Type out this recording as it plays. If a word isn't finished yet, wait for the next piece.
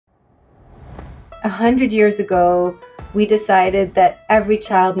100 years ago, we decided that every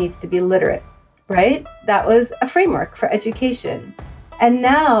child needs to be literate, right? That was a framework for education. And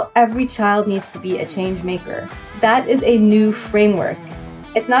now every child needs to be a change maker. That is a new framework.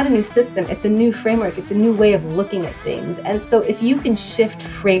 It's not a new system, it's a new framework. It's a new way of looking at things. And so if you can shift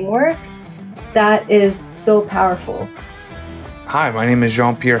frameworks, that is so powerful. Hi, my name is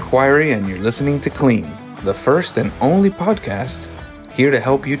Jean-Pierre Huayri, and you're listening to Clean, the first and only podcast here to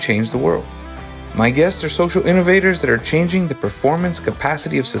help you change the world. My guests are social innovators that are changing the performance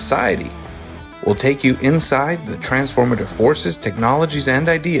capacity of society. We'll take you inside the transformative forces, technologies, and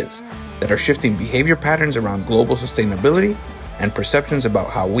ideas that are shifting behavior patterns around global sustainability and perceptions about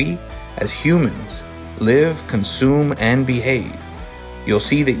how we, as humans, live, consume, and behave. You'll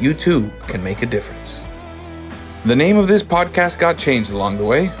see that you too can make a difference. The name of this podcast got changed along the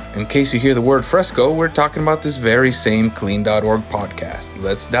way. In case you hear the word fresco, we're talking about this very same Clean.org podcast.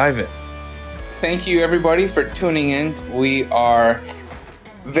 Let's dive in. Thank you, everybody, for tuning in. We are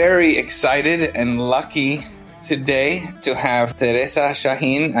very excited and lucky today to have Teresa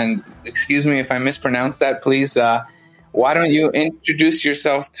Shaheen. And excuse me if I mispronounce that, please. Why don't you introduce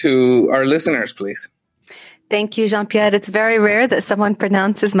yourself to our listeners, please? Thank you, Jean-Pierre. It's very rare that someone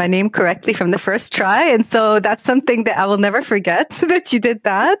pronounces my name correctly from the first try. And so that's something that I will never forget that you did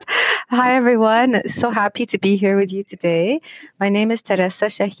that. Hi, everyone. So happy to be here with you today. My name is Teresa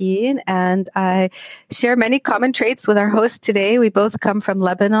Shaheen, and I share many common traits with our host today. We both come from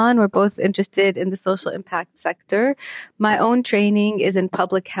Lebanon. We're both interested in the social impact sector. My own training is in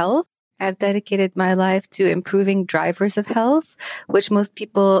public health. I've dedicated my life to improving drivers of health, which most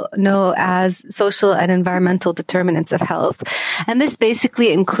people know as social and environmental determinants of health. And this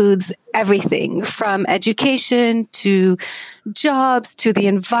basically includes everything from education to jobs, to the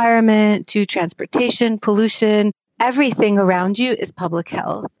environment, to transportation, pollution. Everything around you is public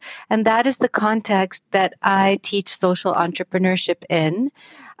health. And that is the context that I teach social entrepreneurship in.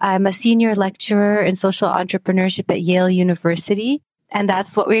 I'm a senior lecturer in social entrepreneurship at Yale University. And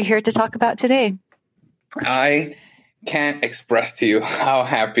that's what we're here to talk about today. I can't express to you how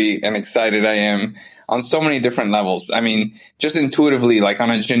happy and excited I am on so many different levels. I mean, just intuitively, like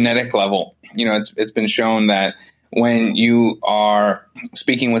on a genetic level, it's been shown that when you are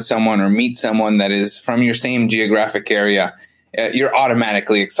speaking with someone or meet someone that is from your same geographic area, you're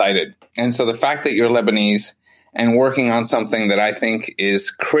automatically excited. And so the fact that you're Lebanese and working on something that I think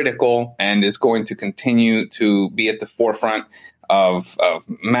is critical and is going to continue to be at the forefront of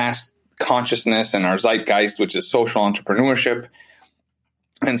mass consciousness and our zeitgeist, which is social entrepreneurship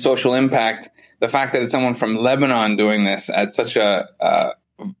and social impact. The fact that it's someone from Lebanon doing this at such a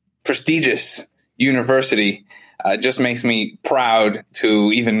prestigious university just makes me proud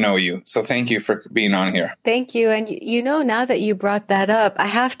to even know you. So thank you for being on here. Thank you. And now that you brought that up, I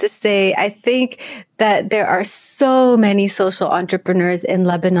have to say, I think that there are so many social entrepreneurs in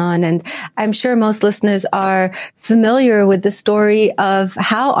Lebanon. And I'm sure most listeners are familiar with the story of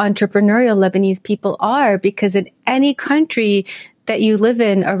how entrepreneurial Lebanese people are, because in any country that you live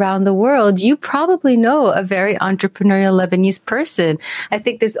in around the world, you probably know a very entrepreneurial Lebanese person. I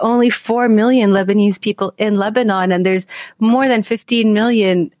think there's only 4 million Lebanese people in Lebanon, and there's more than 15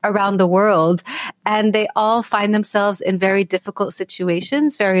 million around the world. And they all find themselves in very difficult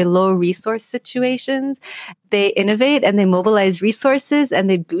situations, very low resource situations. They innovate and they mobilize resources and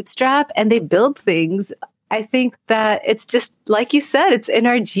they bootstrap and they build things. I think that it's just, like you said, it's in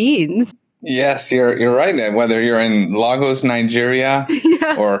our genes. Yes, you're right. Whether you're in Lagos, Nigeria,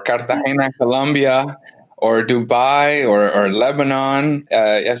 or Cartagena, Colombia, or Dubai, or Lebanon,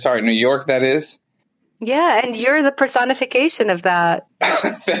 New York, that is. Yeah, and you're the personification of that.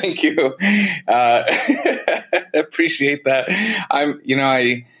 Thank you. Appreciate that.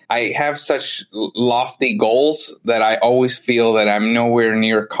 I have such lofty goals that I always feel that I'm nowhere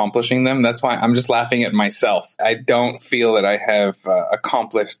near accomplishing them. That's why I'm just laughing at myself. I don't feel that I have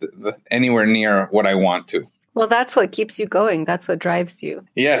accomplished anywhere near what I want to. Well, that's what keeps you going. That's what drives you.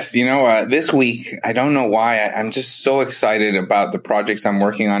 Yes. This week, I don't know why, I'm just so excited about the projects I'm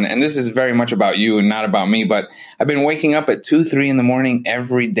working on. And this is very much about you and not about me. But I've been waking up at 2, 3 in the morning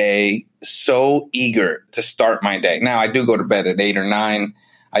every day, so eager to start my day. Now, I do go to bed at 8 or 9.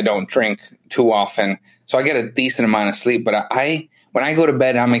 I don't drink too often, so I get a decent amount of sleep. But when I go to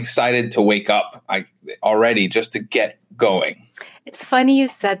bed, I'm excited to wake up already just to get going. It's funny you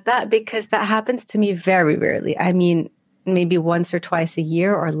said that, because that happens to me very rarely. I mean, maybe once or twice a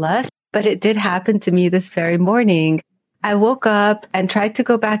year or less, but it did happen to me this very morning. I woke up and tried to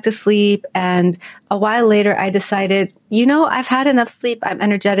go back to sleep. And a while later, I decided, I've had enough sleep. I'm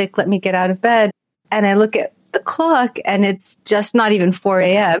energetic. Let me get out of bed. And I look at the clock and it's just not even 4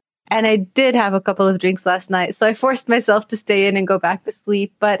 a.m. And I did have a couple of drinks last night. So I forced myself to stay in and go back to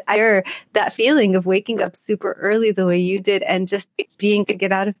sleep. But I hear that feeling of waking up super early the way you did and just being to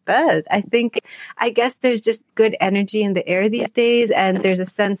get out of bed. I guess there's just good energy in the air these days. And there's a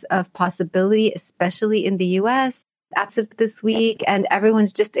sense of possibility, especially in the US after this week. And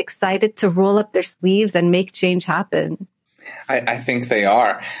everyone's just excited to roll up their sleeves and make change happen. I think they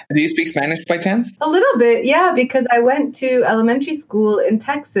are. Do you speak Spanish by chance? A little bit, yeah, because I went to elementary school in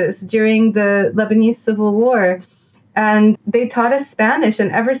Texas during the Lebanese Civil War, and they taught us Spanish.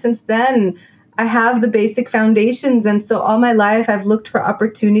 And ever since then, I have the basic foundations. And so all my life, I've looked for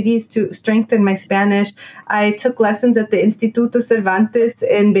opportunities to strengthen my Spanish. I took lessons at the Instituto Cervantes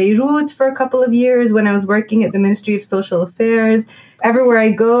in Beirut for a couple of years when I was working at the Ministry of Social Affairs. Everywhere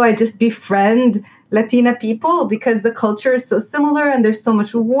I go, I just befriend Latina people because the culture is so similar and there's so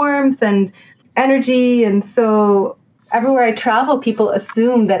much warmth and energy. And so everywhere I travel, people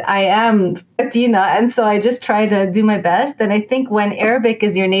assume that I am Latina. And so I just try to do my best. And I think when Arabic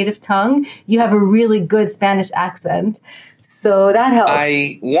is your native tongue, you have a really good Spanish accent. So that helps.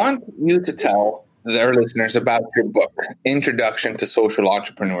 I want you to tell our listeners about your book, Introduction to Social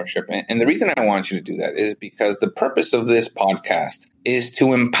Entrepreneurship. And the reason I want you to do that is because the purpose of this podcast is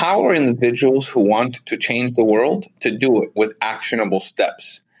to empower individuals who want to change the world to do it with actionable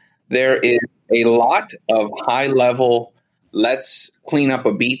steps. There is a lot of high-level, let's clean up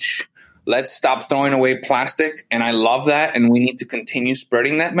a beach, let's stop throwing away plastic, and I love that, and we need to continue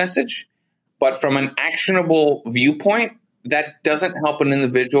spreading that message. But from an actionable viewpoint, that doesn't help an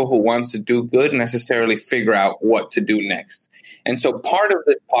individual who wants to do good necessarily figure out what to do next. And so part of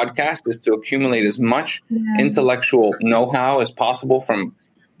this podcast is to accumulate as much intellectual know-how as possible from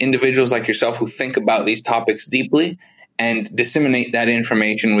individuals like yourself who think about these topics deeply and disseminate that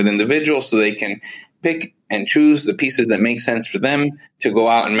information with individuals so they can pick and choose the pieces that make sense for them to go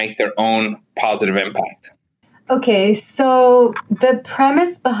out and make their own positive impact. Okay, so the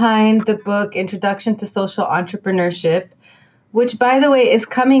premise behind the book, Introduction to Social Entrepreneurship, which, by the way, is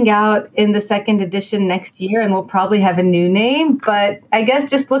coming out in the second edition next year and will probably have a new name, but I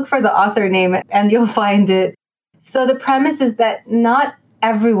guess just look for the author name and you'll find it. So the premise is that not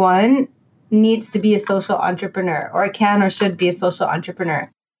everyone needs to be a social entrepreneur or can or should be a social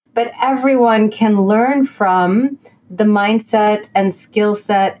entrepreneur, but everyone can learn from the mindset and skill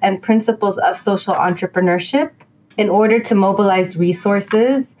set and principles of social entrepreneurship in order to mobilize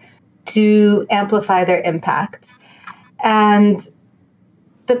resources to amplify their impact. And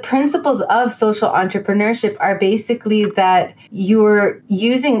the principles of social entrepreneurship are basically that you're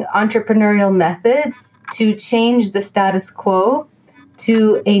using entrepreneurial methods to change the status quo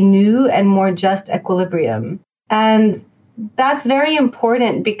to a new and more just equilibrium. And that's very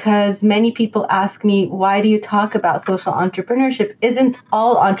important because many people ask me, why do you talk about social entrepreneurship? Isn't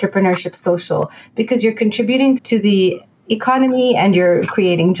all entrepreneurship social? Because you're contributing to the economy and you're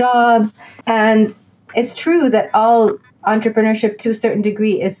creating jobs. And it's true that all entrepreneurship to a certain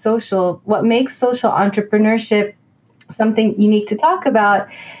degree is social. What makes social entrepreneurship something unique to talk about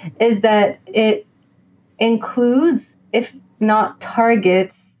is that it includes, if not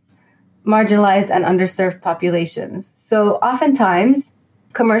targets, marginalized and underserved populations. So oftentimes,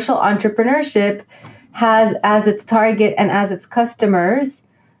 commercial entrepreneurship has as its target and as its customers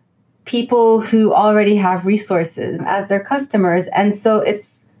people who already have resources as their customers. And so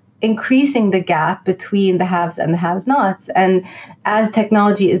it's increasing the gap between the haves and the have-nots. And as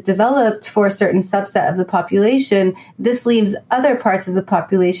technology is developed for a certain subset of the population, this leaves other parts of the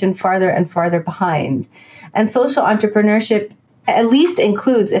population farther and farther behind. And social entrepreneurship at least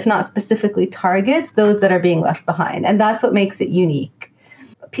includes, if not specifically targets, those that are being left behind. And that's what makes it unique.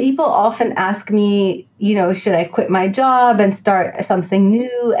 People often ask me, should I quit my job and start something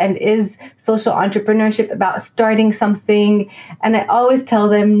new? And is social entrepreneurship about starting something? And I always tell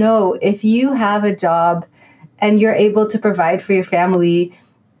them, no, if you have a job and you're able to provide for your family,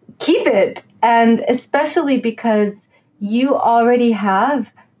 keep it. And especially because you already have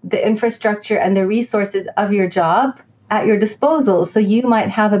the infrastructure and the resources of your job at your disposal. So you might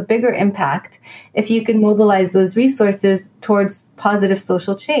have a bigger impact if you can mobilize those resources towards positive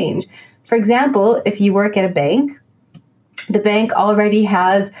social change. For example, if you work at a bank, the bank already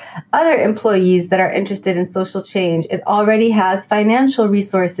has other employees that are interested in social change. It already has financial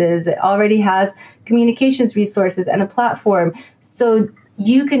resources. It already has communications resources and a platform. So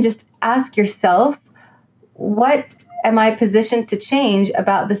you can just ask yourself, what am I positioned to change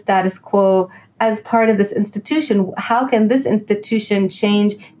about the status quo as part of this institution? How can this institution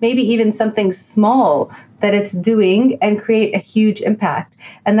change maybe even something small that it's doing and create a huge impact?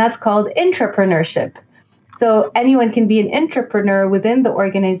 And that's called intrapreneurship. So anyone can be an entrepreneur within the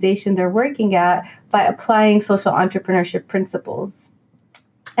organization they're working at by applying social entrepreneurship principles.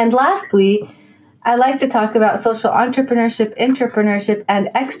 And lastly, I like to talk about social entrepreneurship, intrapreneurship, and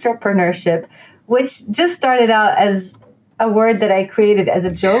extrapreneurship, which just started out as a word that I created as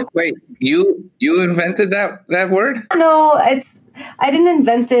a joke. Wait, you invented that word? No, I didn't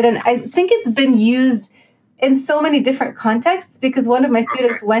invent it, and I think it's been used in so many different contexts because one of my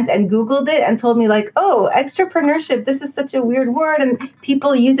students went and Googled it and told me like, oh, extrapreneurship, this is such a weird word, and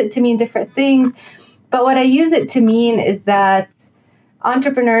people use it to mean different things. But what I use it to mean is that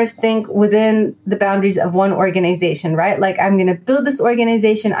entrepreneurs think within the boundaries of one organization, right? Like, I'm going to build this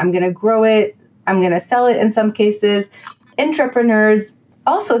organization, I'm going to grow it, I'm going to sell it in some cases. Intrapreneurs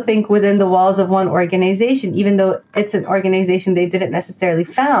also think within the walls of one organization, even though it's an organization they didn't necessarily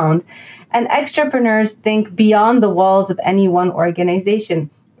found. And extrapreneurs think beyond the walls of any one organization.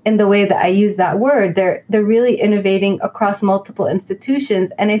 In the way that I use that word, they're really innovating across multiple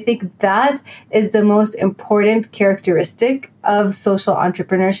institutions. And I think that is the most important characteristic of social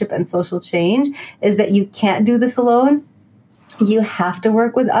entrepreneurship and social change, is that you can't do this alone. You have to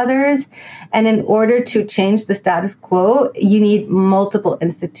work with others. And in order to change the status quo, you need multiple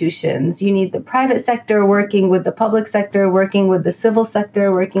institutions. You need the private sector working with the public sector, working with the civil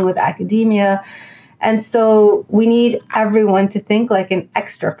sector, working with academia. And so we need everyone to think like an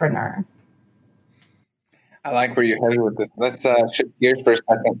extrapreneur. I like where you're headed with this. Let's shift gears for a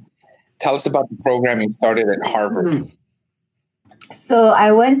second. Tell us about the program you started at Harvard. So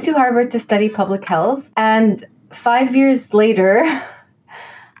I went to Harvard to study public health, and 5 years later,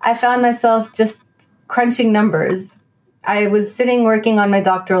 I found myself just crunching numbers. I was sitting working on my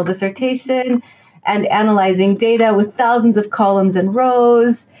doctoral dissertation and analyzing data with thousands of columns and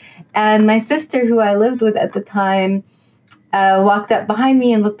rows. And my sister, who I lived with at the time, walked up behind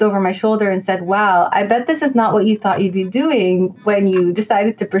me and looked over my shoulder and said, wow, I bet this is not what you thought you'd be doing when you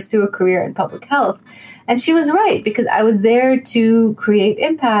decided to pursue a career in public health. And she was right, because I was there to create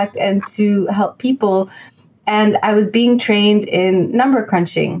impact and to help people. And I was being trained in number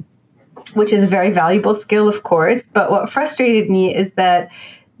crunching, which is a very valuable skill, of course. But what frustrated me is that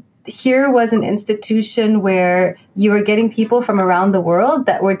here was an institution where you were getting people from around the world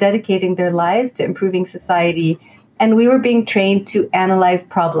that were dedicating their lives to improving society. And we were being trained to analyze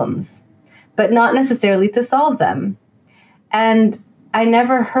problems, but not necessarily to solve them. And I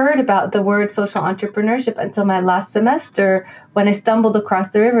never heard about the word social entrepreneurship until my last semester, when I stumbled across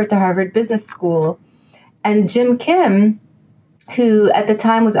the river to Harvard Business School. And Jim Kim, who at the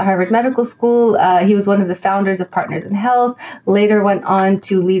time was at Harvard Medical School, he was one of the founders of Partners in Health, later went on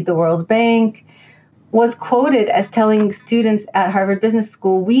to lead the World Bank, was quoted as telling students at Harvard Business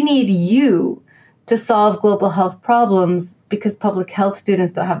School, we need you to solve global health problems because public health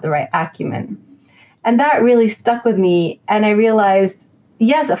students don't have the right acumen. And that really stuck with me. And I realized,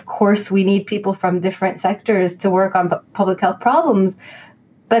 yes, of course, we need people from different sectors to work on public health problems.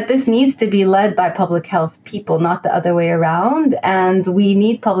 But this needs to be led by public health people, not the other way around. And we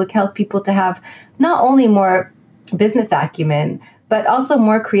need public health people to have not only more business acumen, but also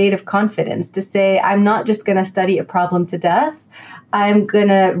more creative confidence to say, I'm not just going to study a problem to death. I'm going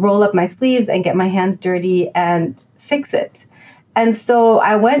to roll up my sleeves and get my hands dirty and fix it. And so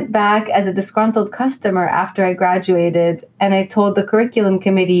I went back as a disgruntled customer after I graduated, and I told the curriculum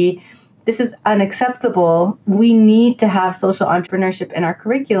committee, this is unacceptable. We need to have social entrepreneurship in our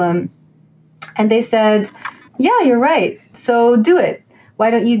curriculum. And they said, yeah, you're right. So do it.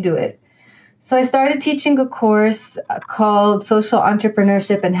 Why don't you do it? So I started teaching a course called Social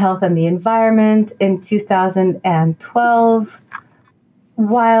Entrepreneurship in Health and the Environment in 2012,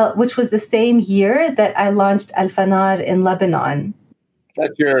 which was the same year that I launched Al-Fanar in Lebanon.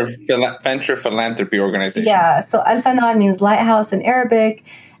 That's your venture philanthropy organization. Yeah. So Al-Fanar means lighthouse in Arabic.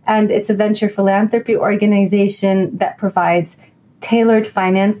 And it's a venture philanthropy organization that provides tailored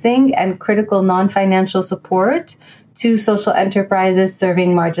financing and critical non-financial support to social enterprises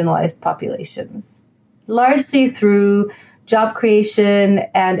serving marginalized populations, largely through job creation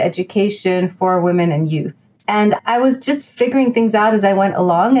and education for women and youth. And I was just figuring things out as I went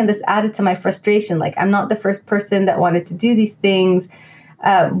along, and this added to my frustration. Like, I'm not the first person that wanted to do these things.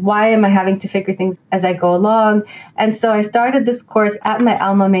 Why am I having to figure things as I go along? And so I started this course at my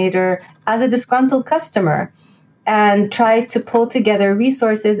alma mater as a disgruntled customer and tried to pull together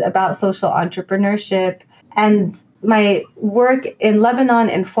resources about social entrepreneurship. And my work in Lebanon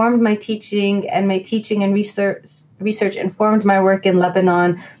informed my teaching, and my teaching and research informed my work in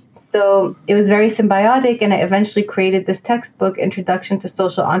Lebanon. So it was very symbiotic, and I eventually created this textbook, Introduction to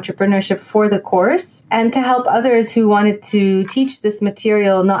Social Entrepreneurship, for the course, and to help others who wanted to teach this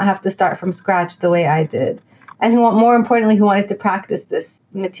material not have to start from scratch the way I did. and more importantly, who wanted to practice this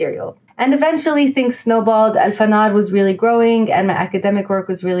material. And eventually things snowballed. Al-Fanar was really growing and my academic work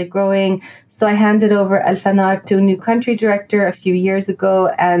was really growing. So I handed over Al-Fanar to a new country director a few years ago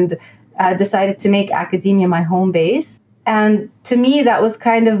and decided to make academia my home base. And to me, that was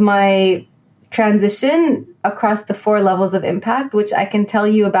kind of my transition across the 4 levels of impact, which I can tell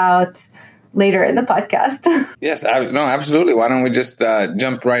you about later in the podcast. Yes, no, absolutely. Why don't we just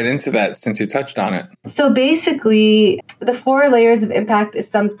jump right into that since you touched on it? So basically, the 4 layers of impact is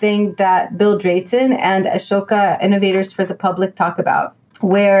something that Bill Drayton and Ashoka Innovators for the Public talk about,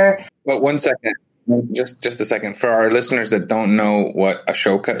 where... Well, 1 second. Just a second. For our listeners that don't know what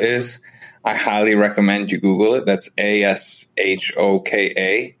Ashoka is, I highly recommend you Google it. That's ASHOKA.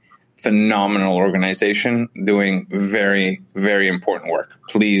 Phenomenal organization doing very, very important work.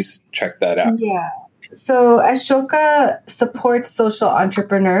 Please check that out. Yeah. So Ashoka supports social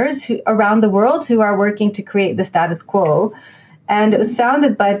entrepreneurs around the world who are working to create the status quo. And it was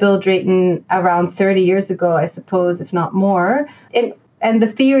founded by Bill Drayton around 30 years ago, I suppose, if not more. And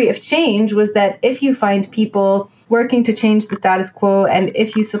the theory of change was that if you find people working to change the status quo, and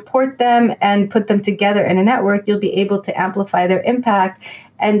if you support them and put them together in a network, you'll be able to amplify their impact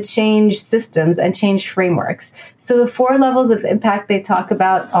and change systems and change frameworks. So the 4 levels of impact they talk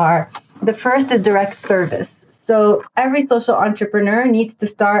about are, the first is direct service. So every social entrepreneur needs to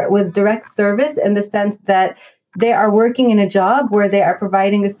start with direct service in the sense that they are working in a job where they are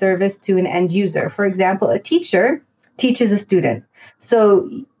providing a service to an end user. For example, a teacher teaches a student. So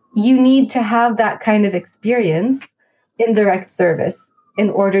you need to have that kind of experience in direct service in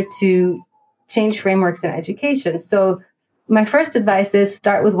order to change frameworks in education. So my first advice is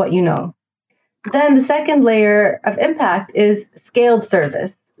start with what you know. Then the second layer of impact is scaled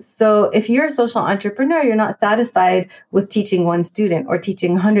service. So if you're a social entrepreneur, you're not satisfied with teaching 1 student or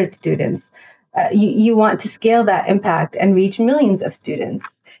teaching 100 students. You want to scale that impact and reach millions of students.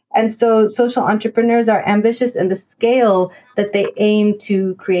 And so social entrepreneurs are ambitious in the scale that they aim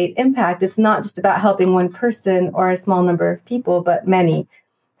to create impact. It's not just about helping 1 person or a small number of people, but many.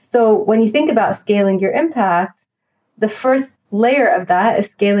 So when you think about scaling your impact, the first layer of that is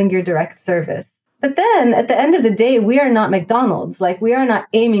scaling your direct service. But then at the end of the day, we are not McDonald's. Like, we are not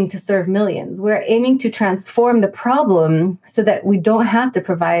aiming to serve millions. We're aiming to transform the problem so that we don't have to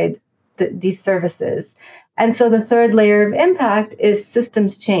provide these services. And so the third layer of impact is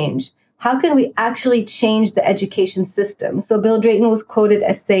systems change. How can we actually change the education system? So Bill Drayton was quoted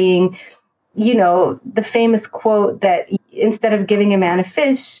as saying, the famous quote that instead of giving a man a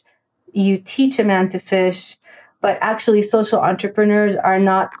fish, you teach a man to fish. But actually, social entrepreneurs are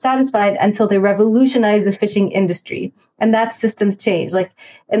not satisfied until they revolutionize the fishing industry. And that's systems change. Like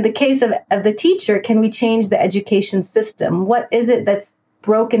in the case of the teacher, can we change the education system? What is it that's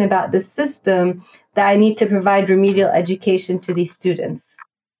broken about the system that I need to provide remedial education to these students?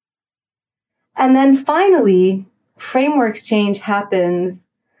 And then finally, frameworks change happens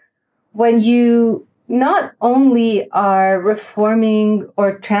when you not only are reforming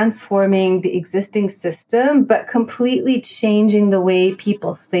or transforming the existing system, but completely changing the way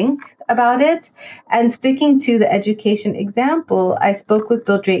people think about it. And sticking to the education example, I spoke with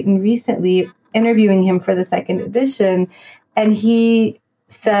Bill Drayton recently, interviewing him for the 2nd edition, and he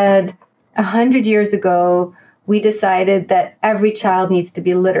said, 100 years ago, we decided that every child needs to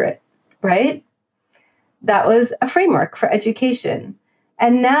be literate, right? That was a framework for education.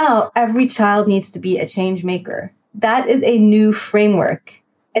 And now every child needs to be a change maker. That is a new framework.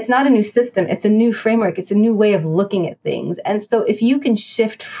 It's not a new system. It's a new framework. It's a new way of looking at things. And so if you can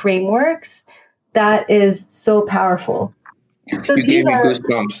shift frameworks, that is so powerful. So you gave me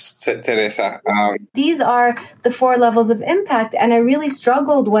goosebumps, Teresa. These are the 4 levels of impact. And I really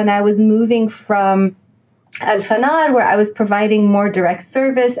struggled when I was moving from Al-Fanar, where I was providing more direct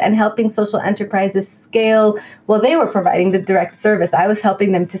service and helping social enterprises scale. Well, they were providing the direct service. I was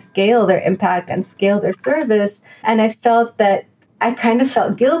helping them to scale their impact and scale their service. And I felt that I kind of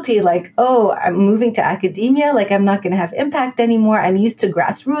felt guilty, like, oh, I'm moving to academia, like I'm not going to have impact anymore. I'm used to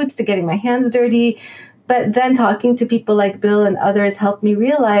grassroots, to getting my hands dirty. But then talking to people like Bill and others helped me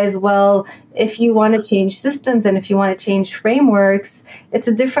realize, well, if you want to change systems and if you want to change frameworks, it's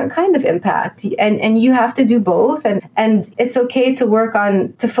a different kind of impact. And you have to do both. And it's okay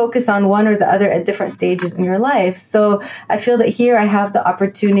to focus on one or the other at different stages in your life. So I feel that here I have the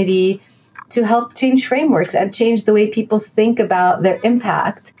opportunity to help change frameworks and change the way people think about their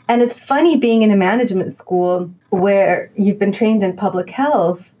impact. And it's funny being in a management school where you've been trained in public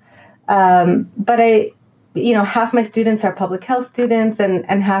health. But half my students are public health students and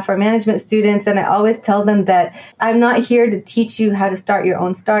half are management students. And I always tell them that I'm not here to teach you how to start your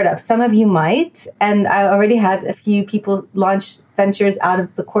own startup. Some of you might, and I already had a few people launch ventures out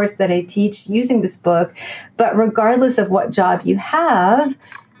of the course that I teach using this book. But regardless of what job you have,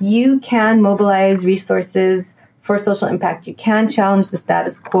 you can mobilize resources for social impact. You can challenge the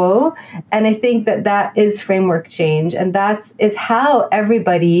status quo. And I think that is framework change. And that is how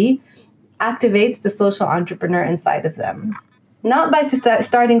everybody activates the social entrepreneur inside of them. Not by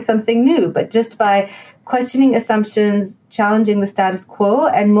starting something new, but just by questioning assumptions, challenging the status quo,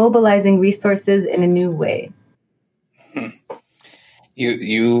 and mobilizing resources in a new way.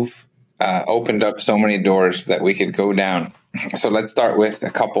 You've opened up so many doors that we could go down. So let's start with a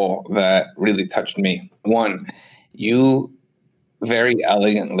couple that really touched me. One, you very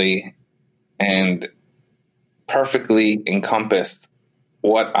elegantly and perfectly encompassed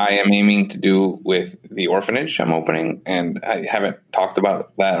what I am aiming to do with the orphanage I'm opening. And I haven't talked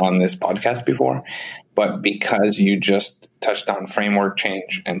about that on this podcast before, but because you just touched on framework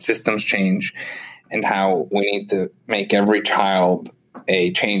change and systems change and how we need to make every child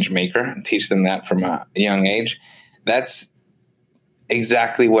a change maker and teach them that from a young age, that's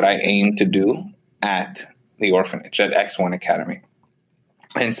exactly what I aim to do at the orphanage, at X1 Academy.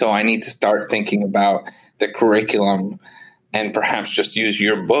 And so I need to start thinking about the curriculum and perhaps just use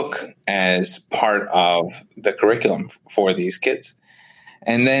your book as part of the curriculum for these kids.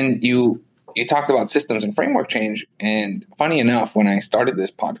 And then you talked about systems and framework change. And funny enough, when I started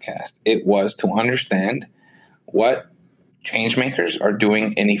this podcast, it was to understand what change makers are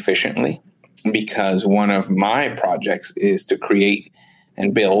doing inefficiently, because one of my projects is to create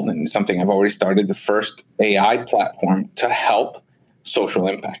and build, and something I've already started, the first AI platform to help social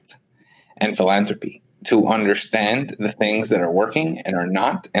impact and philanthropy, to understand the things that are working and are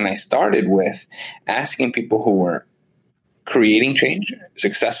not. And I started with asking people who are creating change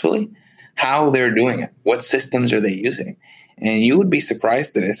successfully how they're doing it, what systems are they using. And you would be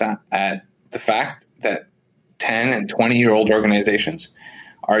surprised at the fact that 10 and 20-year-old organizations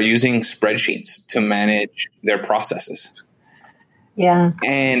are using spreadsheets to manage their processes. Yeah.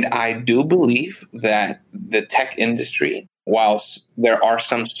 And I do believe that the tech industry, whilst there are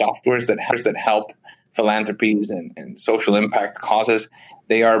some softwares that help philanthropies and social impact causes,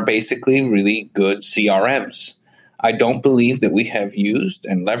 they are basically really good CRMs. I don't believe that we have used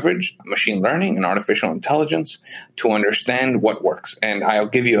and leveraged machine learning and artificial intelligence to understand what works. And I'll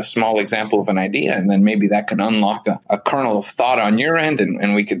give you a small example of an idea, and then maybe that can unlock a kernel of thought on your end,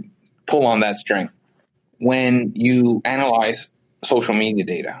 and we could pull on that string. When you analyze social media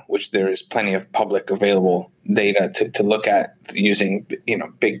data, which there is plenty of public available data to look at using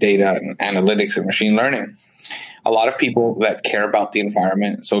big data and analytics and machine learning, a lot of people that care about the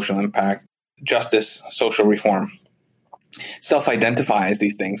environment, social impact, justice, social reform, self-identify as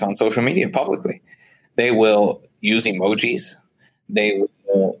these things on social media publicly. They will use emojis. They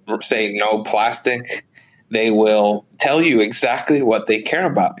will say no plastic. They will tell you exactly what they care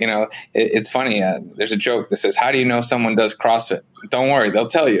about. It's funny. There's a joke that says, "How do you know someone does CrossFit?" Don't worry, they'll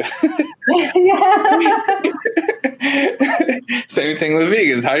tell you. Same thing with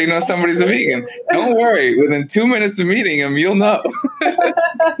vegans. How do you know somebody's a vegan? Don't worry. Within 2 minutes of meeting them, you'll know.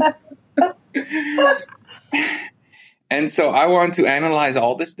 And so I want to analyze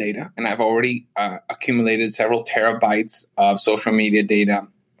all this data, and I've already accumulated several terabytes of social media data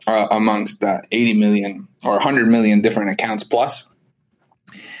amongst 80 million or 100 million different accounts plus,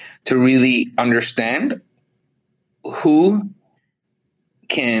 to really understand who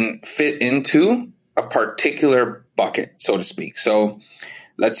can fit into a particular bucket, so to speak. So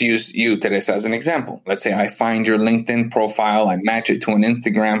let's use you, Teresa, as an example. Let's say I find your LinkedIn profile, I match it to an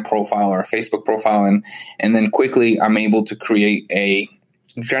Instagram profile or a Facebook profile, and then quickly I'm able to create a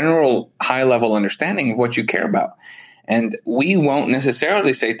general high-level understanding of what you care about. And we won't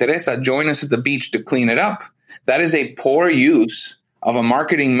necessarily say, "Teresa, join us at the beach to clean it up." That is a poor use of a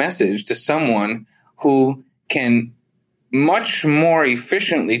marketing message to someone who can much more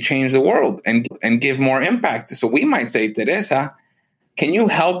efficiently change the world and give more impact. So we might say, "Teresa, can you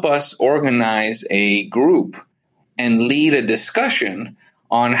help us organize a group and lead a discussion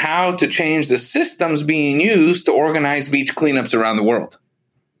on how to change the systems being used to organize beach cleanups around the world,"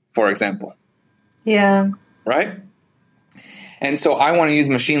 for example? Yeah. Right? And so I want to use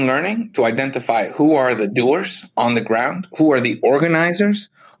machine learning to identify who are the doers on the ground, who are the organizers,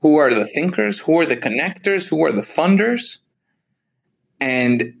 who are the thinkers, who are the connectors, who are the funders,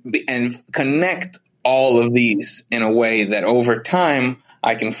 and connect all of these in a way that over time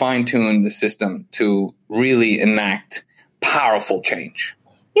I can fine-tune the system to really enact powerful change.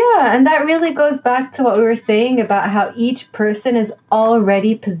 Yeah, and that really goes back to what we were saying about how each person is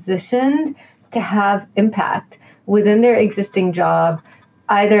already positioned to have impact within their existing job,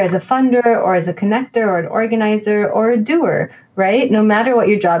 either as a funder or as a connector or an organizer or a doer, right? No matter what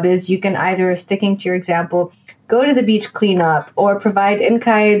your job is, you can either, sticking to your example, go to the beach cleanup or provide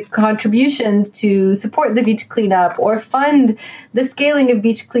in-kind contributions to support the beach cleanup or fund the scaling of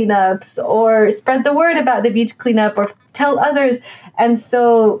beach cleanups or spread the word about the beach cleanup or tell others. And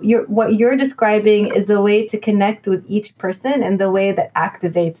so what you're describing is a way to connect with each person in the way that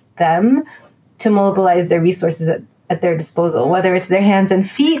activates them to mobilize their resources at their disposal, whether it's their hands and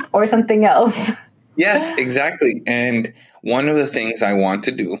feet or something else. Yes, exactly. And one of the things I want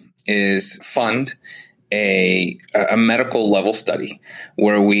to do is fund a medical level study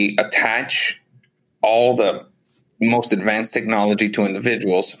where we attach all the most advanced technology to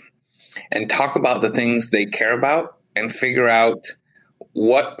individuals and talk about the things they care about and figure out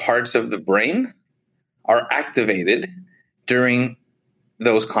what parts of the brain are activated during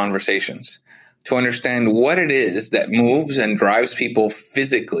those conversations to understand what it is that moves and drives people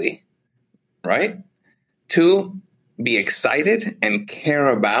physically, right? To be excited and care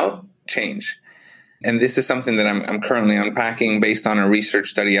about change. And this is something that I'm currently unpacking based on a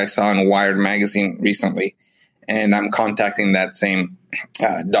research study I saw in Wired magazine recently. And I'm contacting that same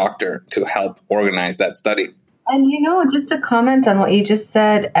doctor to help organize that study. And just to comment on what you just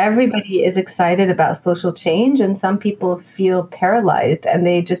said, everybody is excited about social change, and some people feel paralyzed and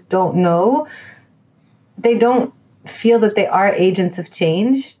they just don't know. They don't feel that they are agents of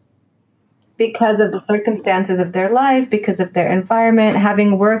change because of the circumstances of their life, because of their environment.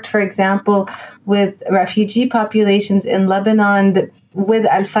 Having worked, for example, with refugee populations in Lebanon, with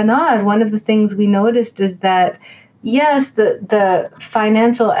Al-Fanar, one of the things we noticed is that, yes, the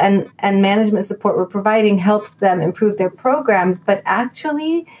financial and management support we're providing helps them improve their programs, but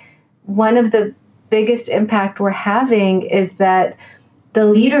actually one of the biggest impact we're having is that the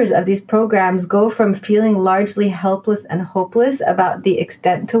leaders of these programs go from feeling largely helpless and hopeless about the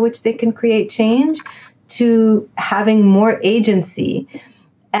extent to which they can create change to having more agency.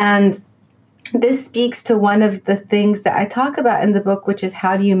 And this speaks to one of the things that I talk about in the book, which is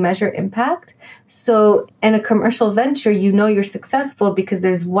how do you measure impact? So in a commercial venture, you're successful because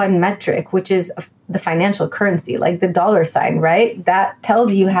there's one metric, which is the financial currency, like the dollar sign, right? That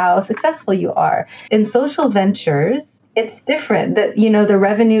tells you how successful you are. In social ventures, it's different. That the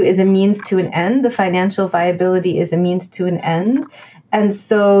revenue is a means to an end. The financial viability is a means to an end. And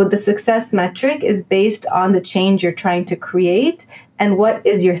so the success metric is based on the change you're trying to create and what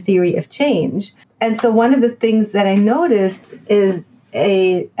is your theory of change. And so one of the things that I noticed is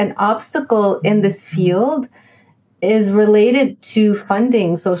an obstacle in this field is related to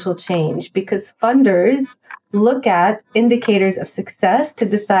funding social change, because funders look at indicators of success to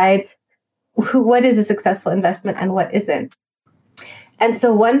decide what is a successful investment and what isn't. And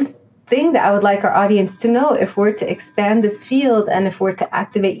so one thing that I would like our audience to know, if we're to expand this field and if we're to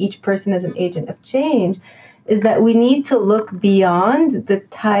activate each person as an agent of change, is that we need to look beyond the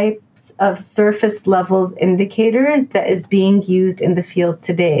types of surface level indicators that is being used in the field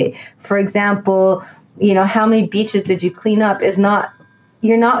today. For example, how many beaches did you clean up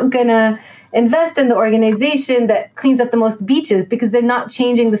you're not going to invest in the organization that cleans up the most beaches because they're not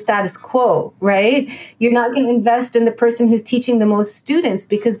changing the status quo, right? You're not going to invest in the person who's teaching the most students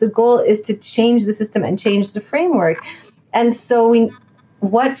because the goal is to change the system and change the framework. And so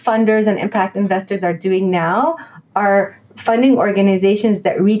what funders and impact investors are doing now are funding organizations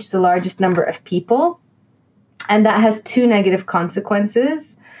that reach the largest number of people. And that has two negative consequences.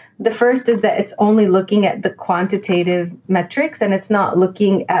 The first is that it's only looking at the quantitative metrics and it's not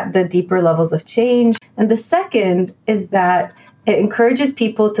looking at the deeper levels of change. And the second is that it encourages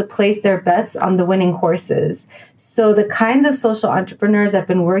people to place their bets on the winning horses. So the kinds of social entrepreneurs I've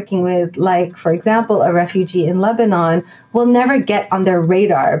been working with, like, for example, a refugee in Lebanon, will never get on their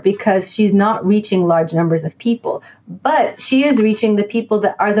radar because she's not reaching large numbers of people. But she is reaching the people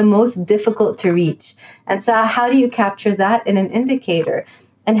that are the most difficult to reach. And so how do you capture that in an indicator?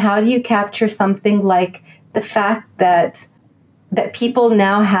 And how do you capture something like the fact that people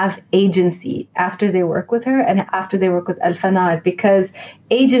now have agency after they work with her and after they work with Al-Fanar? Because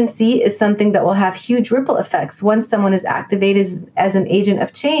agency is something that will have huge ripple effects. Once someone is activated as an agent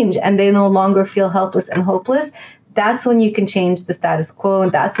of change and they no longer feel helpless and hopeless, that's when you can change the status quo,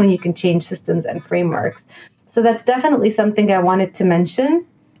 and that's when you can change systems and frameworks. So that's definitely something I wanted to mention,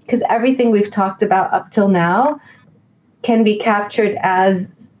 because everything we've talked about up till now can be captured as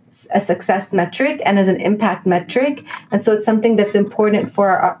a success metric and as an impact metric. And so it's something that's important for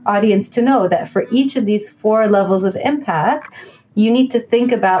our audience to know, that for each of these four levels of impact, you need to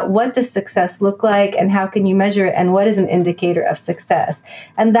think about what does success look like and how can you measure it and what is an indicator of success.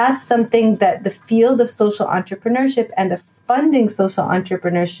 And that's something that the field of social entrepreneurship and of funding social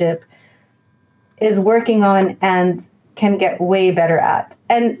entrepreneurship is working on and can get way better at.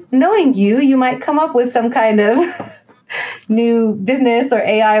 And knowing you might come up with some kind of new business or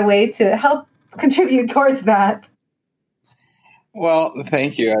AI way to help contribute towards that. Well,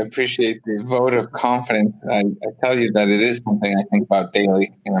 thank you. I appreciate the vote of confidence. I tell you that it is something I think about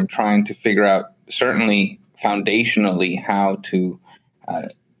daily, and I'm trying to figure out, certainly foundationally, how to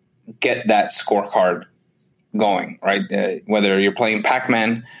get that scorecard going, right? Whether you're playing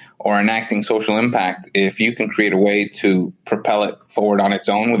Pac-Man or enacting social impact, if you can create a way to propel it forward on its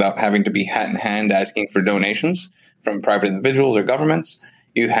own without having to be hat in hand asking for donations from private individuals or governments,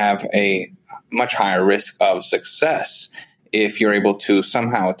 you have a much higher risk of success if you're able to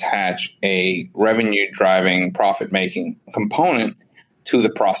somehow attach a revenue-driving, profit-making component to the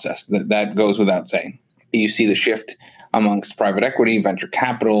process. That goes without saying. You see the shift amongst private equity, venture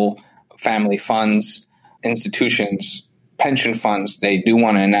capital, family funds, institutions, pension funds. They do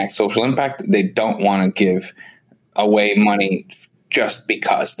want to enact social impact. They don't want to give away money just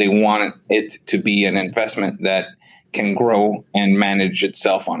because. They want it to be an investment that can grow and manage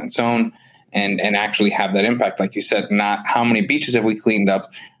itself on its own. And actually have that impact, like you said, not how many beaches have we cleaned up,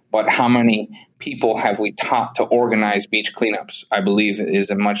 but how many people have we taught to organize beach cleanups, I believe is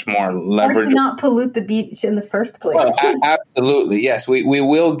a much more leverage. Or to not pollute the beach in the first place. Well, absolutely, yes. We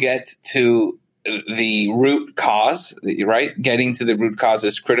will get to the root cause, right? Getting to the root cause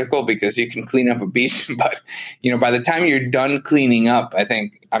is critical because you can clean up a beach, but by the time you're done cleaning up, I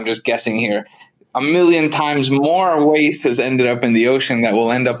think, I'm just guessing here, 1 million times more waste has ended up in the ocean that will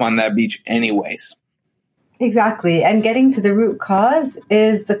end up on that beach anyways. Exactly. And getting to the root cause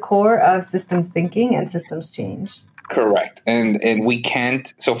is the core of systems thinking and systems change. Correct. And we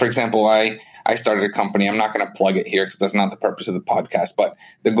can't. So, for example, I started a company. I'm not going to plug it here because that's not the purpose of the podcast. But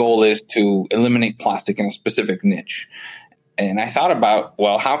the goal is to eliminate plastic in a specific niche. And I thought about,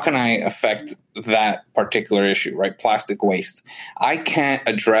 well, how can I affect that particular issue, right? Plastic waste. I can't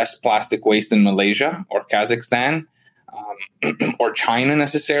address plastic waste in Malaysia or Kazakhstan or China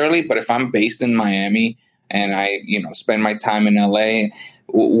necessarily. But if I'm based in Miami and I, spend my time in LA,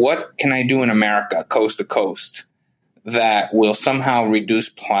 what can I do in America, coast to coast, that will somehow reduce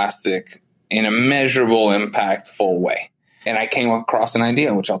plastic in a measurable, impactful way? And I came across an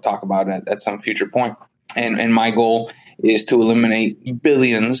idea, which I'll talk about at some future point. And my goal is to eliminate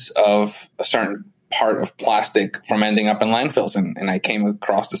billions of a certain part of plastic from ending up in landfills. And I came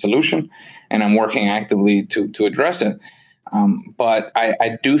across the solution, and I'm working actively to address it. But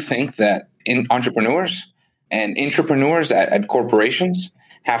I do think that entrepreneurs and intrapreneurs at corporations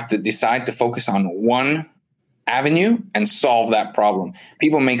have to decide to focus on one avenue and solve that problem.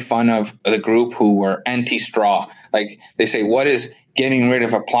 People make fun of the group who are anti-straw. Like they say, what is getting rid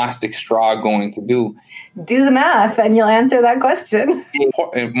of a plastic straw going to do? Do the math and you'll answer that question.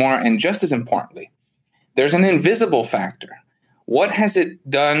 More, and just as importantly, there's an invisible factor. What has it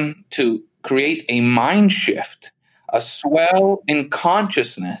done to create a mind shift, a swell in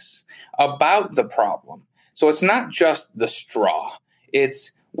consciousness about the problem? So it's not just the straw.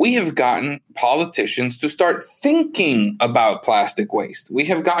 We have gotten politicians to start thinking about plastic waste. We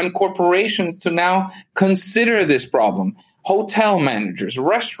have gotten corporations to now consider this problem. Hotel managers,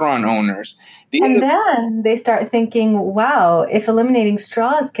 restaurant owners. And then they start thinking, wow, if eliminating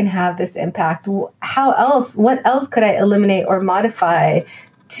straws can have this impact, what else could I eliminate or modify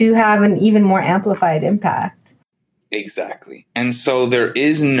to have an even more amplified impact? Exactly. And so there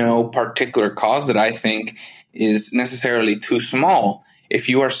is no particular cause that I think is necessarily too small if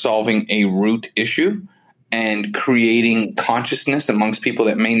you are solving a root issue and creating consciousness amongst people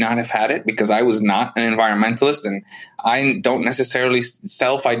that may not have had it, because I was not an environmentalist and I don't necessarily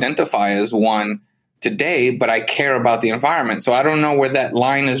self-identify as one today, but I care about the environment. So I don't know where that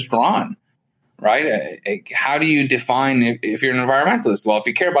line is drawn, right? How do you define if you're an environmentalist? Well, if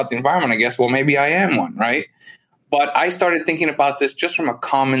you care about the environment, I guess, well, maybe I am one, right? But I started thinking about this just from a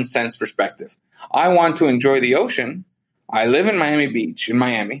common sense perspective. I want to enjoy the ocean. I live in Miami Beach, in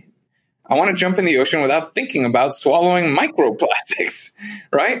Miami. I want to jump in the ocean without thinking about swallowing microplastics,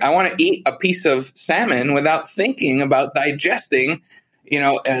 right? I want to eat a piece of salmon without thinking about digesting.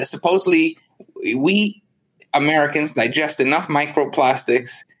 Supposedly we Americans digest enough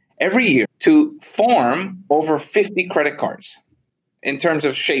microplastics every year to form over 50 credit cards in terms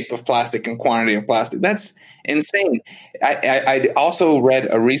of shape of plastic and quantity of plastic. That's insane. I also read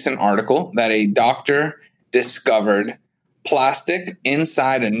a recent article that a doctor discovered plastic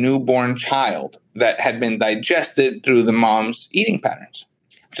inside a newborn child that had been digested through the mom's eating patterns,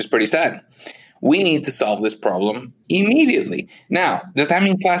 which is pretty sad. We need to solve this problem immediately. Now, does that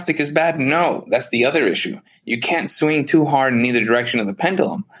mean plastic is bad? No, that's the other issue. You can't swing too hard in either direction of the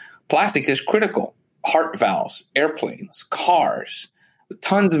pendulum. Plastic is critical. Heart valves, airplanes, cars,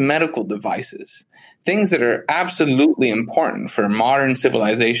 tons of medical devices, things that are absolutely important for modern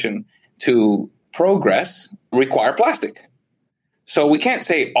civilization to progress require plastic. So we can't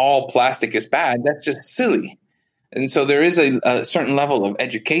say all plastic is bad. That's just silly. And so there is a certain level of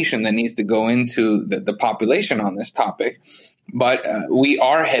education that needs to go into the population on this topic. But we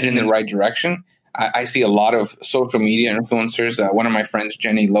are heading in the right direction. I see a lot of social media influencers. One of my friends,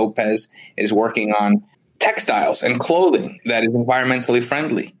 Jenny Lopez, is working on textiles and clothing that is environmentally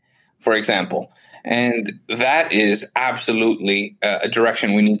friendly, for example. And that is absolutely a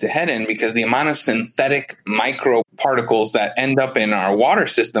direction we need to head in, because the amount of synthetic microparticles that end up in our water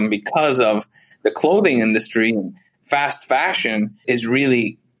system because of the clothing industry and fast fashion is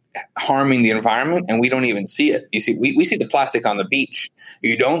really harming the environment, and we don't even see it. You see, we see the plastic on the beach.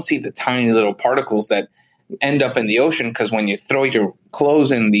 You don't see the tiny little particles that end up in the ocean, because when you throw your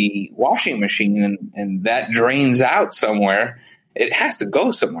clothes in the washing machine and that drains out somewhere, it has to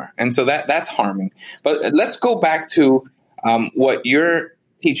go somewhere. And so that's harming. But let's go back to what you're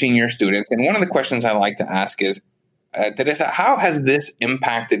teaching your students. And one of the questions I like to ask is, Teresa, how has this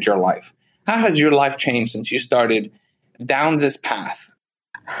impacted your life? How has your life changed since you started down this path?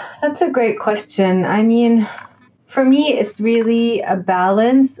 That's a great question. I mean, for me, it's really a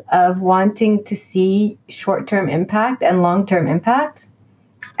balance of wanting to see short-term impact and long-term impact.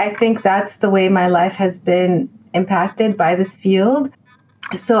 I think that's the way my life has been impacted by this field.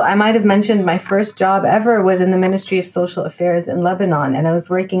 So I might have mentioned my first job ever was in the Ministry of Social Affairs in Lebanon, and I was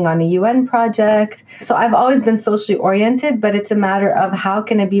working on a UN project. So I've always been socially oriented, but it's a matter of how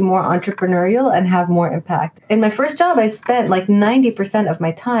can I be more entrepreneurial and have more impact. In my first job, I spent like 90% of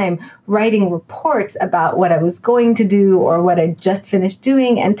my time writing reports about what I was going to do or what I just finished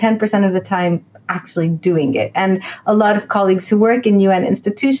doing, and 10% of the time actually doing it. And a lot of colleagues who work in UN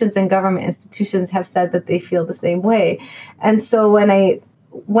institutions and government institutions have said that they feel the same way. And so when I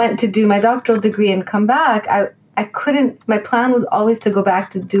went to do my doctoral degree and come back, I couldn't, my plan was always to go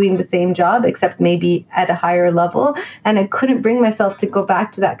back to doing the same job, except maybe at a higher level. And I couldn't bring myself to go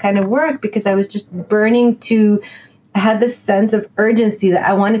back to that kind of work because I was just burning to, I had this sense of urgency that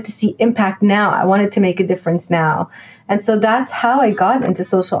I wanted to see impact now. I wanted to make a difference now. And so that's how I got into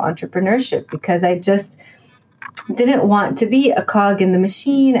social entrepreneurship, because I just didn't want to be a cog in the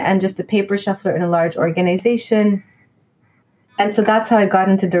machine and just a paper shuffler in a large organization. And so that's how I got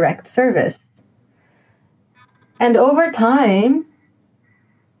into direct service. And over time,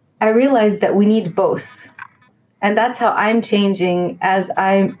 I realized that we need both. And that's how I'm changing as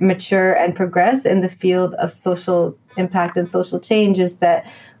I mature and progress in the field of social impact and social change, is that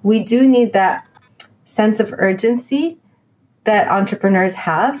we do need that sense of urgency that entrepreneurs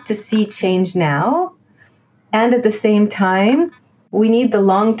have to see change now. And at the same time, we need the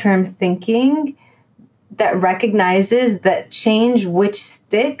long-term thinking that recognizes that change which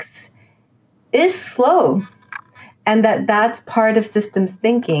sticks is slow, and that's part of systems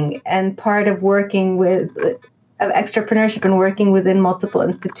thinking and part of working with of extrapreneurship and working within multiple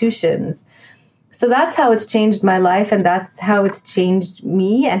institutions. So that's how it's changed my life, and that's how it's changed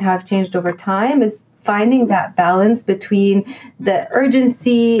me and how I've changed over time, is finding that balance between the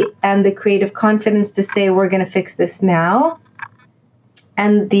urgency and the creative confidence to say we're going to fix this now,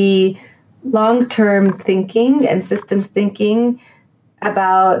 and the long-term thinking and systems thinking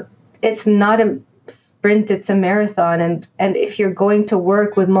about it's not a sprint, it's a marathon. And if you're going to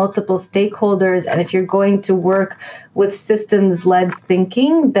work with multiple stakeholders and if you're going to work with systems-led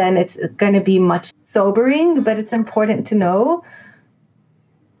thinking, then it's going to be much sobering, but it's important to know,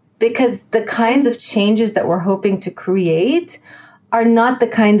 because the kinds of changes that we're hoping to create are not the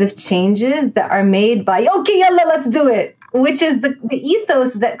kinds of changes that are made by, okay, yalla, let's do it, which is the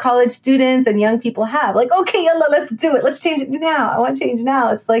ethos that college students and young people have. Like, okay, yalla, let's do it. Let's change it now. I want change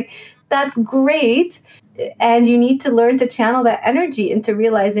now. It's like, that's great. And you need to learn to channel that energy into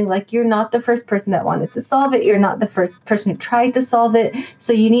realizing, like, you're not the first person that wanted to solve it. You're not the first person who tried to solve it.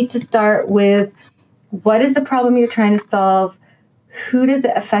 So you need to start with, what is the problem you're trying to solve? Who does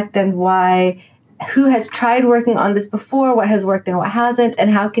it affect and why? Who has tried working on this before? What has worked and what hasn't? And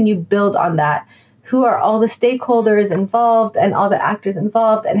how can you build on that? Who are all the stakeholders involved and all the actors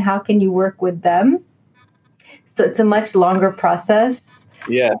involved, and how can you work with them? So it's a much longer process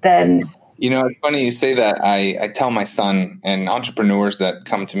than... You know, it's funny you say that. I tell my son and entrepreneurs that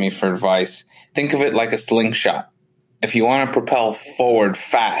come to me for advice, think of it like a slingshot. if you want to propel forward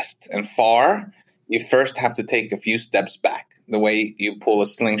fast and far, you first have to take a few steps back, the way you pull a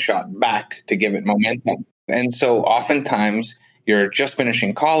slingshot back to give it momentum. And so oftentimes you're just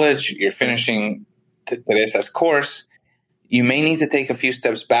finishing college, you're finishing Teresa's course, you may need to take a few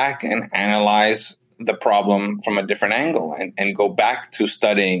steps back and analyze the problem from a different angle and go back to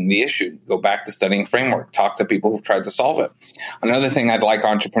studying the issue, go back to studying framework, talk to people who've tried to solve it. Another thing I'd like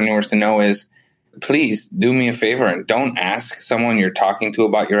entrepreneurs to know is, please do me a favor and don't ask someone you're talking to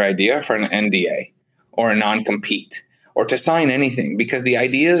about your idea for an NDA or a non-compete or to sign anything, because the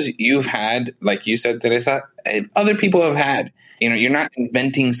ideas you've had, like you said, Teresa, other people have had. You're not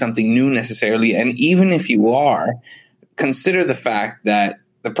inventing something new necessarily. And even if you are, consider the fact that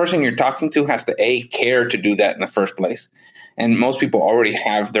the person you're talking to has to, care to do that in the first place. And most people already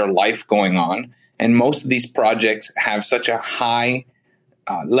have their life going on. And most of these projects have such a high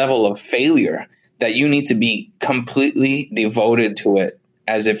level of failure that you need to be completely devoted to it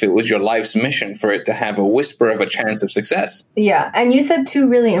as if it was your life's mission for it to have a whisper of a chance of success. Yeah. And you said two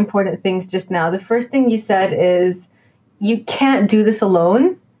really important things just now. The first thing you said is you can't do this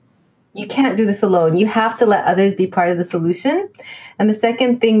alone. You can't do this alone. You have to let others be part of the solution. And the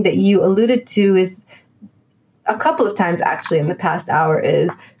second thing that you alluded to is a couple of times actually in the past hour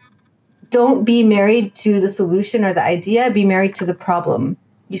is don't be married to the solution or the idea, be married to the problem.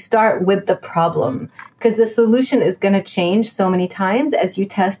 You start with the problem because the solution is going to change so many times as you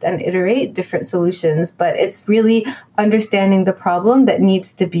test and iterate different solutions. But it's really understanding the problem that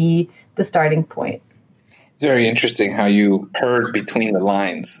needs to be the starting point. It's very interesting how you heard between the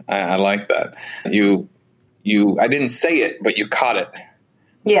lines. I like that. I didn't say it, but you caught it.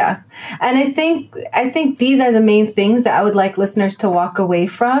 Yeah. And I think these are the main things that I would like listeners to walk away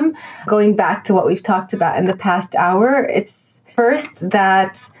from. Going back to what we've talked about in the past hour, it's first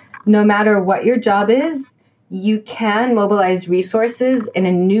that no matter what your job is, you can mobilize resources in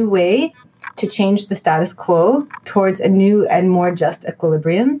a new way to change the status quo towards a new and more just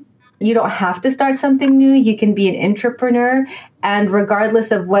equilibrium. You don't have to start something new. You can be an entrepreneur. And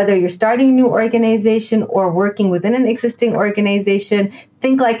regardless of whether you're starting a new organization or working within an existing organization,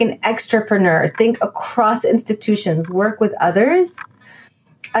 think like an extrapreneur. Think across institutions. Work with others.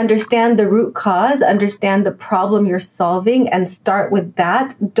 Understand the root cause. Understand the problem you're solving and start with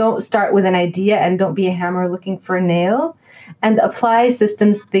that. Don't start with an idea and don't be a hammer looking for a nail. And apply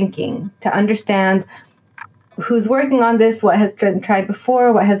systems thinking to understand who's working on this, what has been tried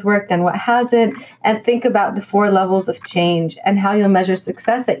before, what has worked and what hasn't, and think about the 4 levels of change and how you'll measure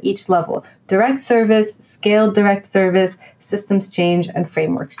success at each level. Direct service, scaled direct service, systems change, and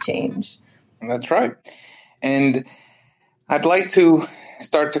frameworks change. That's right. And I'd like to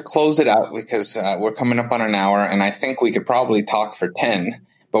start to close it out because we're coming up on an hour, and I think we could probably talk for 10,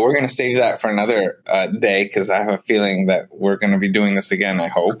 but we're going to save that for another day because I have a feeling that we're going to be doing this again, I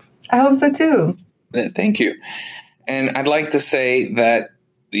hope. I hope so too. Thank you. And I'd like to say that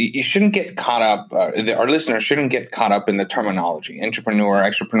you shouldn't get caught up, our listeners shouldn't get caught up in the terminology, entrepreneur,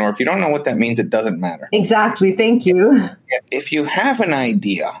 extrapreneur. If you don't know what that means, it doesn't matter. Exactly. Thank you. If you have an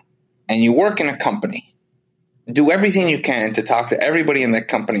idea and you work in a company, do everything you can to talk to everybody in that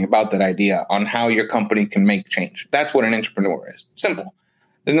company about that idea on how your company can make change. That's what an entrepreneur is. Simple.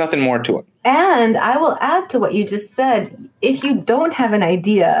 There's nothing more to it. And I will add to what you just said. If you don't have an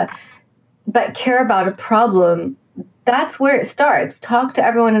idea, but care about a problem, that's where it starts. Talk to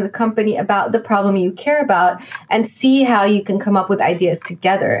everyone in the company about the problem you care about and see how you can come up with ideas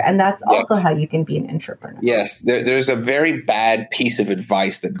together. And that's also how you can be an entrepreneur. Yes, there's a very bad piece of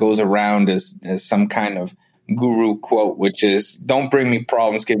advice that goes around as some kind of guru quote, which is, don't bring me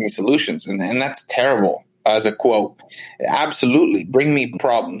problems, give me solutions. And that's terrible as a quote. Absolutely, bring me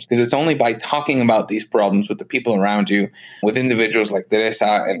problems, because it's only by talking about these problems with the people around you, with individuals like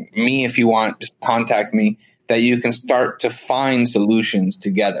Teresa and me, if you want, just contact me, that you can start to find solutions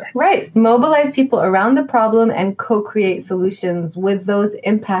together. Right. Mobilize people around the problem and co-create solutions with those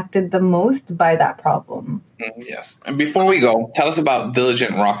impacted the most by that problem. Yes. And before we go, tell us about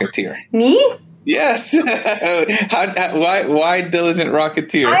Diligent Rocketeer. Me? Yes. Why Diligent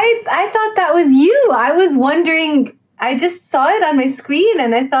Rocketeer? I thought that was you. I was wondering, I just saw it on my screen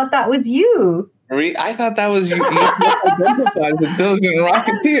and I thought that was you. I thought that was you. You identified as a Diligent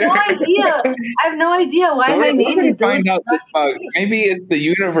Rocketeer. I have no idea why my name is find out this bug. Maybe it's the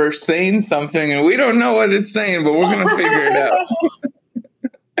universe saying something and we don't know what it's saying, but we're going to figure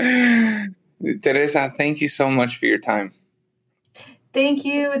it out. Teresa, thank you so much for your time. Thank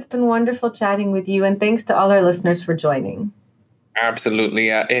you. It's been wonderful chatting with you. And thanks to all our listeners for joining. Absolutely.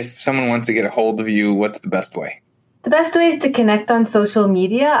 If someone wants to get a hold of you, what's the best way? The best ways to connect on social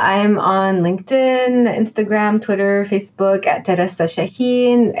media, I'm on LinkedIn, Instagram, Twitter, Facebook at Teresa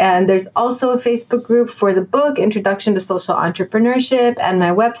Shaheen. And there's also a Facebook group for the book, Introduction to Social Entrepreneurship. And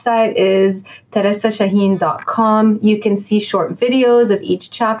my website is teresashaheen.com. You can see short videos of each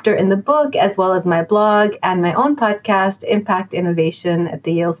chapter in the book, as well as my blog and my own podcast, Impact Innovation at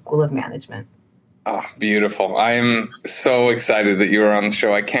the Yale School of Management. Oh, beautiful. I'm so excited that you were on the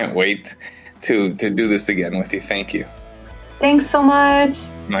show. I can't wait to do this again with you. Thank you. Thanks so much.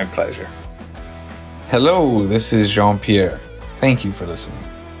 My pleasure. Hello, this is Jean-Pierre. Thank you for listening.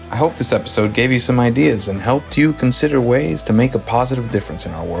 I hope this episode gave you some ideas and helped you consider ways to make a positive difference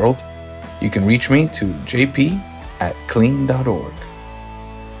in our world. You can reach me to jp@clean.org.